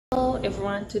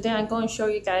everyone, today I'm going to show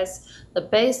you guys the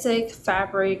basic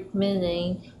fabric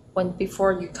meaning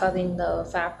before you cutting the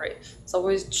fabric. So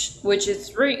which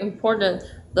is really important,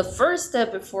 the first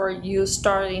step before you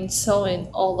starting sewing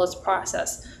all this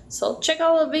process. So check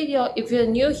out the video. If you're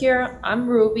new here, I'm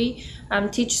Ruby. I'm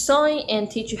teach sewing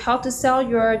and teach you how to sell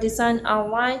your design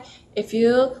online. If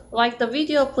you like the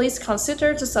video, please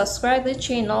consider to subscribe the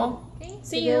channel.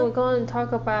 Today we're going to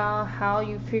talk about how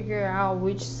you figure out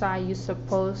which side you're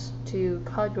supposed to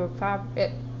cut your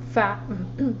fabric.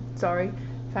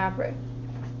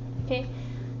 Okay,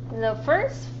 the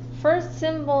first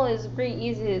symbol is pretty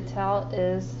easy to tell.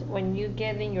 Is when you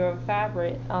get in your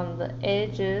fabric on the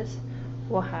edges,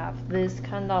 will have this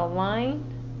kind of line.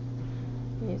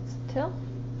 You still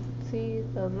see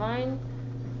the line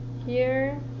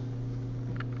here?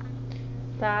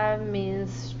 That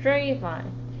means straight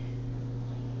line.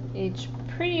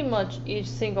 Pretty much each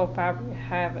single fabric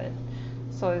have it,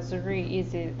 so it's really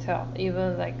easy to tell.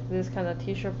 Even like this kind of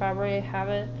t-shirt fabric have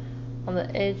it on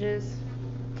the edges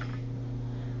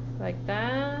like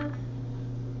that. You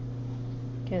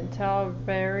can tell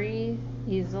very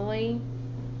easily.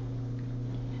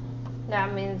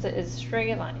 That means it's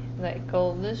straight line, like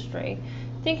go this straight.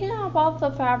 Thinking about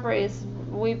the fabric is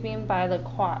weaving by the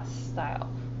cross style.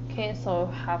 Okay, so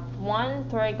have one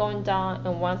thread going down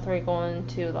and one thread going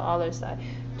to the other side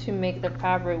to make the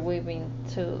fabric weaving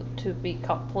to be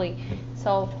complete.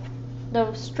 So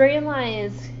the straight line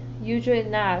is usually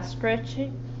not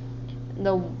stretching.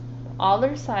 The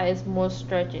other side is more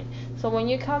stretching. So when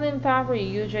you cut in fabric, you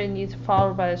usually need to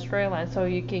follow by a straight line so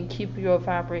you can keep your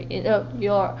fabric in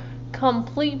your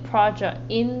complete project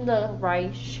in the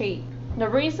right shape. The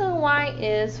reason why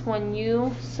is when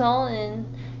you sew in,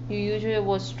 you usually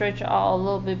will stretch out a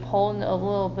little bit, pull in a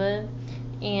little bit,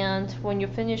 and when you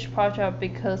finish project,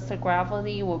 because the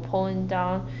gravity will pulling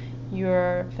down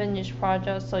your finished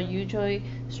project, so usually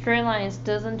straight lines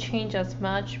doesn't change as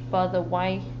much, but the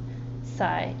white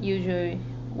side usually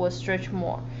will stretch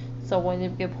more. So when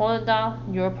it get pulled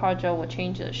down, your project will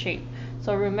change the shape.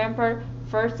 So remember,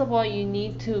 first of all, you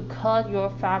need to cut your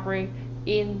fabric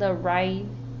in the right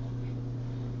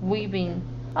weaving.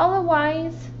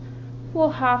 Otherwise, we'll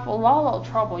have a lot of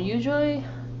trouble. Usually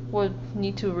we'll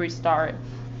need to restart.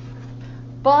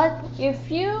 But if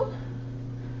you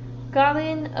got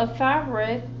in a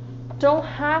fabric don't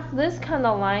have this kind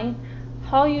of line,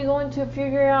 how are you going to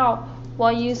figure out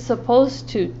what you're supposed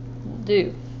to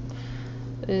do?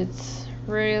 It's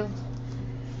really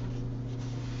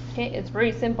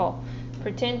simple.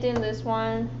 Pretending this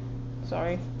one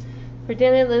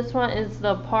is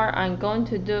the part I'm going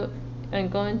to do. I'm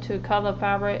going to cut the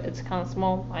fabric. It's kind of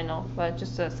small, I know, but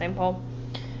just a sample.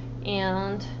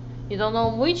 And you don't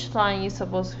know which line you're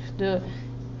supposed to do.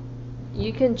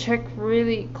 You can check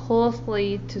really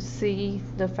closely to see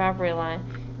the fabric line.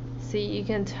 See, you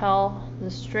can tell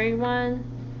the straight one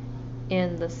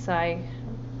and the side.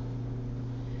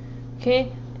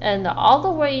 Okay, and the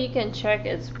other way you can check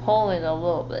is pulling a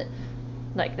little bit,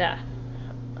 like that.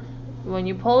 When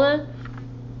you pull it,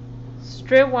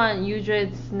 straight one usually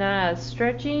it's not as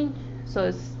stretching,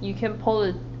 so you can pull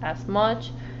it as much,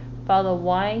 but the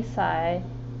wide side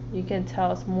you can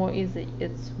tell it's more easy.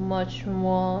 It's much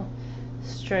more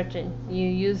stretching. You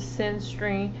use thin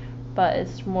string, but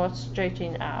it's more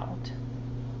stretching out.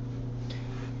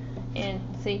 And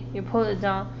see, you pull it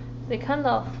down. They kind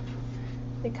of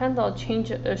change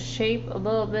the shape a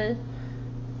little bit,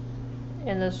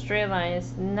 and the straight line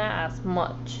is not as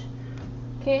much.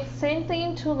 Okay, same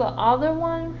thing to the other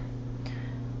one.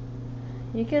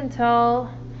 You can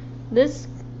tell this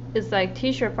is like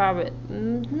t-shirt fabric.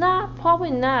 Probably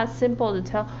not simple to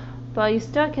tell, but you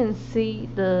still can see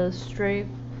the straight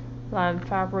line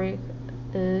fabric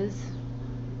is.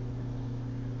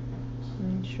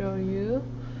 Let me show you.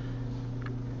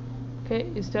 Okay,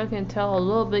 you still can tell a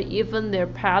little bit, even their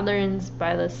patterns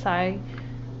by the side.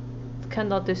 It's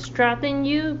kind of distracting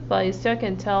you, but you still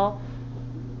can tell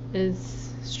is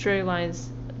straight lines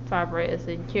fabric is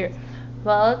in here.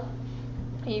 But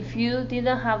if you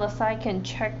didn't have a side, can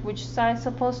check which side is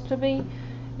supposed to be.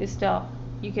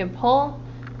 You can pull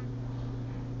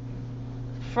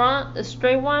front, the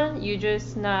straight one, you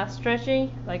just not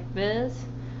stretching like this,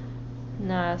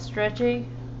 not stretchy,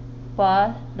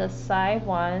 but the side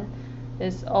one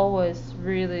is always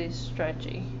really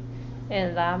stretchy,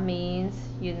 and that means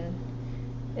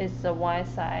it's the wide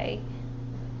side.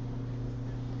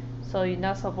 So you're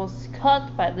not supposed to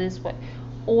cut by this way,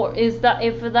 or is that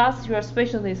if that's your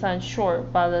special design, sure,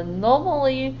 but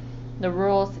normally the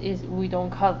rules is we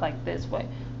don't cut like this way.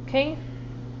 Okay,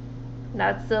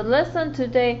 that's the lesson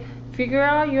today. figure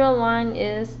out your line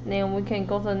is, then we can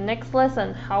go to the next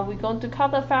lesson, how we're going to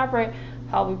cut the fabric,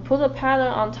 how we put a pattern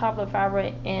on top of the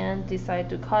fabric and decide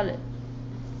to cut it.